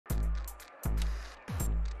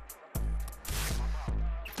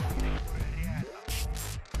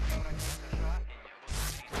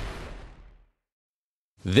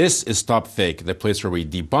This is StopFake, the place where we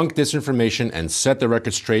debunk disinformation and set the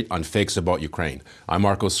record straight on fakes about Ukraine. I'm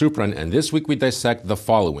Marko Suprun, and this week we dissect the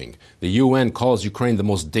following. The UN calls Ukraine the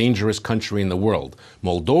most dangerous country in the world.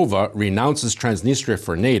 Moldova renounces Transnistria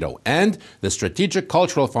for NATO. And the Strategic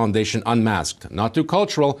Cultural Foundation unmasked. Not too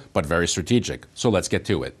cultural, but very strategic. So let's get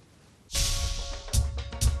to it.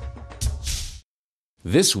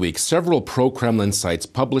 This week, several pro-Kremlin sites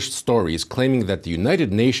published stories claiming that the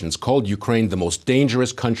United Nations called Ukraine the most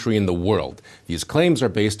dangerous country in the world. These claims are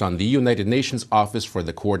based on the United Nations Office for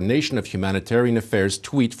the Coordination of Humanitarian Affairs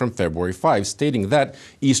tweet from February 5, stating that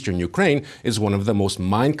eastern Ukraine is one of the most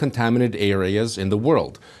mine-contaminated areas in the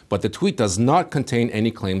world. But the tweet does not contain any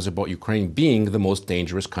claims about Ukraine being the most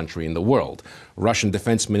dangerous country in the world. Russian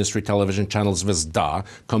Defense Ministry television channel Zvezda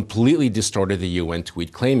completely distorted the UN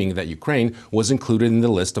tweet, claiming that Ukraine was included in the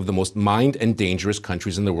list of the most mined and dangerous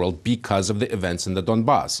countries in the world because of the events in the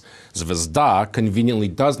Donbass. Zvezda conveniently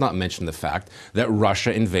does not mention the fact that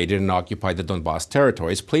Russia invaded and occupied the Donbass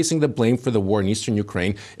territories, placing the blame for the war in eastern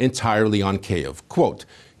Ukraine entirely on Kyiv. Quote,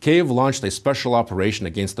 Kyiv launched a special operation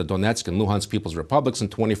against the Donetsk and Luhansk People's Republics in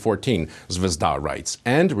 2014, Zvezda writes,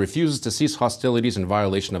 and refuses to cease hostilities in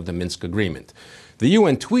violation of the Minsk Agreement. The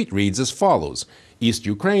UN tweet reads as follows. East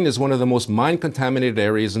Ukraine is one of the most mine-contaminated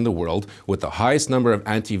areas in the world, with the highest number of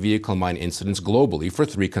anti-vehicle mine incidents globally for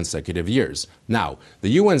 3 consecutive years. Now,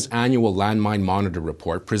 the UN's annual Landmine Monitor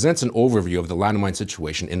report presents an overview of the landmine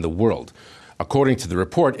situation in the world. According to the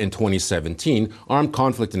report, in 2017, armed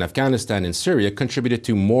conflict in Afghanistan and Syria contributed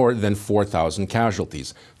to more than 4,000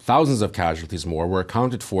 casualties. Thousands of casualties more were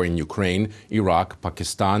accounted for in Ukraine, Iraq,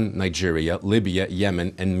 Pakistan, Nigeria, Libya,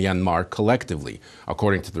 Yemen, and Myanmar collectively.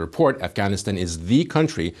 According to the report, Afghanistan is the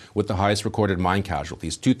country with the highest recorded mine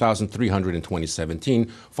casualties, 2,300 in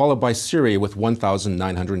 2017, followed by Syria with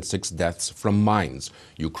 1,906 deaths from mines.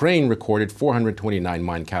 Ukraine recorded 429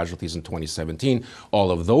 mine casualties in 2017. All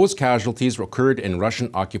of those casualties occurred in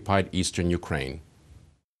Russian-occupied eastern Ukraine.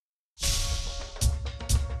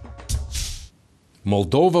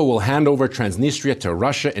 Moldova will hand over Transnistria to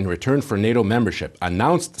Russia in return for NATO membership,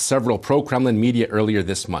 announced several pro-Kremlin media earlier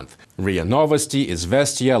this month. RIA Novosti,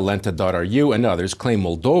 Izvestia, Lenta.ru, and others claim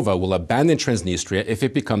Moldova will abandon Transnistria if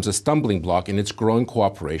it becomes a stumbling block in its growing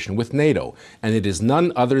cooperation with NATO. And it is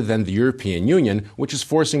none other than the European Union which is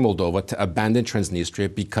forcing Moldova to abandon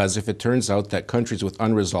Transnistria, because if it turns out that countries with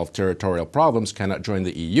unresolved territorial problems cannot join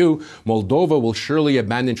the EU, Moldova will surely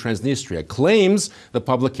abandon Transnistria, claims the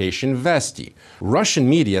publication Vesti. Russian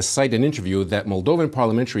media cite an interview that Moldovan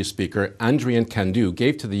parliamentary speaker Andrian Candu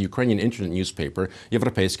gave to the Ukrainian internet newspaper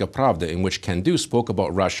Европейская Pravda, in which Candu spoke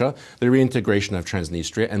about Russia, the reintegration of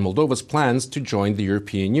Transnistria, and Moldova's plans to join the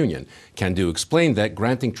European Union. Candu explained that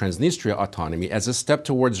granting Transnistria autonomy as a step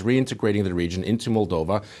towards reintegrating the region into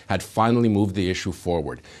Moldova had finally moved the issue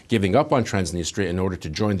forward. Giving up on Transnistria in order to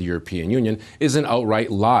join the European Union is an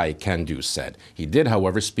outright lie, Candu said. He did,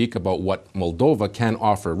 however, speak about what Moldova can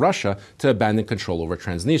offer Russia to abandon control over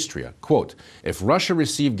Transnistria. Quote, if Russia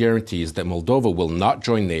received guarantees that Moldova will not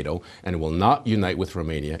join NATO and will not unite with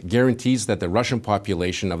Romania, guarantees that the Russian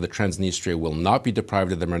population of the Transnistria will not be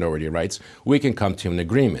deprived of their minority rights, we can come to an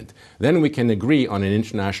agreement. Then we can agree on an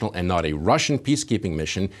international and not a Russian peacekeeping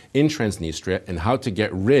mission in Transnistria and how to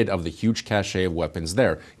get rid of the huge cache of weapons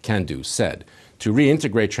there, Candu said. To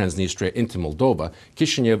reintegrate Transnistria into Moldova,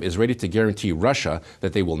 Chisinau is ready to guarantee Russia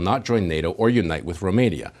that they will not join NATO or unite with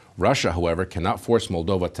Romania. Russia, however, cannot force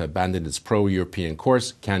Moldova to abandon its pro-European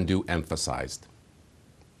course, Candu emphasized.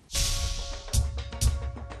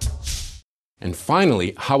 And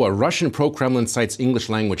finally, how a Russian pro-Kremlin site's English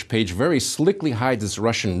language page very slickly hides its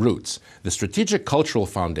Russian roots. The Strategic Cultural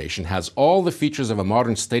Foundation has all the features of a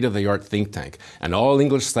modern state-of-the-art think tank, an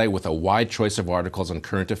all-English site with a wide choice of articles on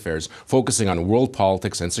current affairs focusing on world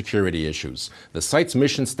politics and security issues. The site's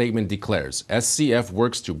mission statement declares, SCF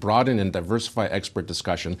works to broaden and diversify expert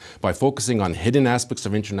discussion by focusing on hidden aspects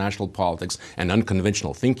of international politics and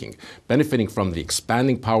unconventional thinking. Benefiting from the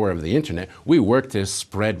expanding power of the internet, we work to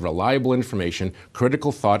spread reliable information,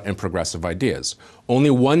 critical thought, and progressive ideas. Only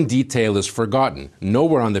one detail is forgotten.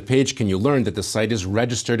 Nowhere on the page can you learn that the site is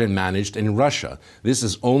registered and managed in Russia. This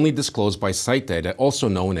is only disclosed by site data, also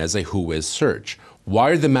known as a whois search. Why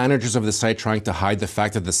are the managers of the site trying to hide the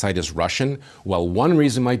fact that the site is Russian? Well, one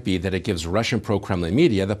reason might be that it gives Russian pro-Kremlin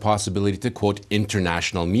media the possibility to quote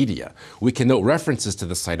international media. We can note references to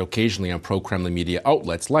the site occasionally on pro-Kremlin media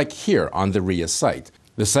outlets like here on the RIA site.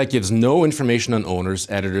 The site gives no information on owners,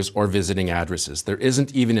 editors, or visiting addresses. There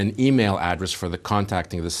isn't even an email address for the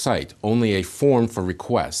contacting the site, only a form for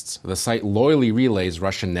requests. The site loyally relays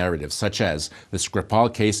Russian narratives, such as the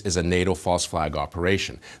Skripal case is a NATO false flag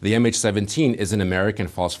operation. The MH17 is an American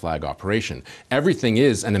false flag operation. Everything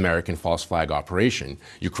is an American false flag operation.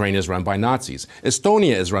 Ukraine is run by Nazis.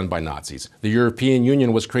 Estonia is run by Nazis. The European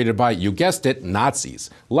Union was created by, you guessed it,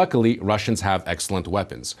 Nazis. Luckily, Russians have excellent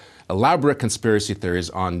weapons. Elaborate conspiracy theories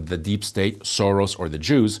on the deep state, Soros, or the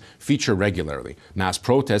Jews feature regularly. Mass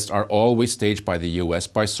protests are always staged by the US,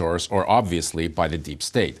 by Soros, or obviously by the deep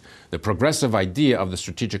state. The progressive idea of the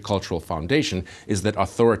Strategic Cultural Foundation is that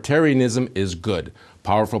authoritarianism is good.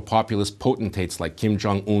 Powerful populist potentates like Kim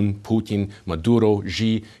Jong-un, Putin, Maduro,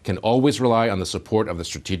 Xi can always rely on the support of the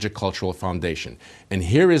Strategic Cultural Foundation. And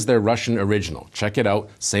here is their Russian original. Check it out.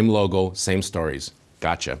 Same logo, same stories.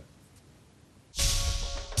 Gotcha.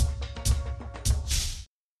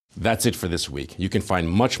 That's it for this week. You can find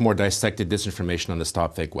much more dissected disinformation on the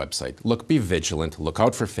StopFake website. Look, be vigilant, look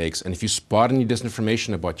out for fakes, and if you spot any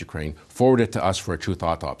disinformation about Ukraine, forward it to us for a truth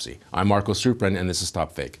autopsy. I'm Marko Suprun, and this is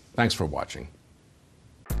StopFake. Thanks for watching.